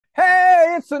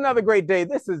It's another great day.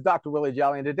 This is Dr. Willie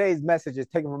Jolley, and today's message is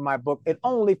taken from my book, It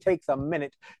Only Takes a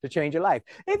Minute to Change Your Life.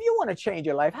 If you want to change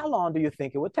your life, how long do you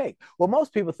think it would take? Well,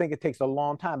 most people think it takes a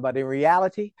long time, but in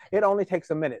reality, it only takes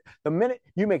a minute. The minute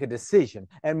you make a decision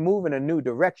and move in a new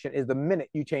direction is the minute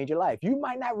you change your life. You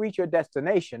might not reach your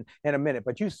destination in a minute,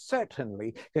 but you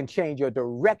certainly can change your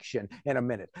direction in a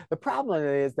minute. The problem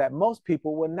is that most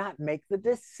people will not make the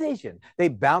decision. They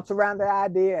bounce around the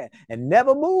idea and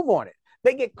never move on it.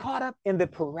 They get caught up in the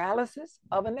paralysis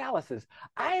of analysis.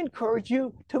 I encourage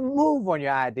you to move on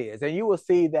your ideas, and you will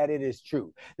see that it is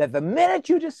true. That the minute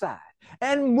you decide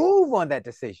and move on that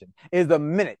decision is the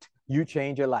minute you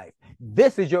change your life.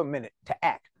 This is your minute to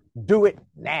act. Do it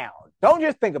now. Don't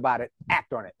just think about it,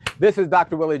 act on it. This is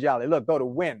Dr. Willie Jolley. Look, go to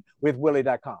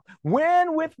winwithwillie.com.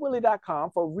 Winwithwillie.com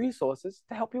for resources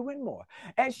to help you win more.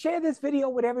 And share this video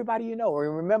with everybody you know.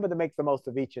 And remember to make the most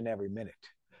of each and every minute,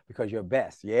 because your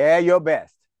best, your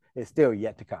best, is still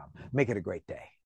yet to come. Make it a great day.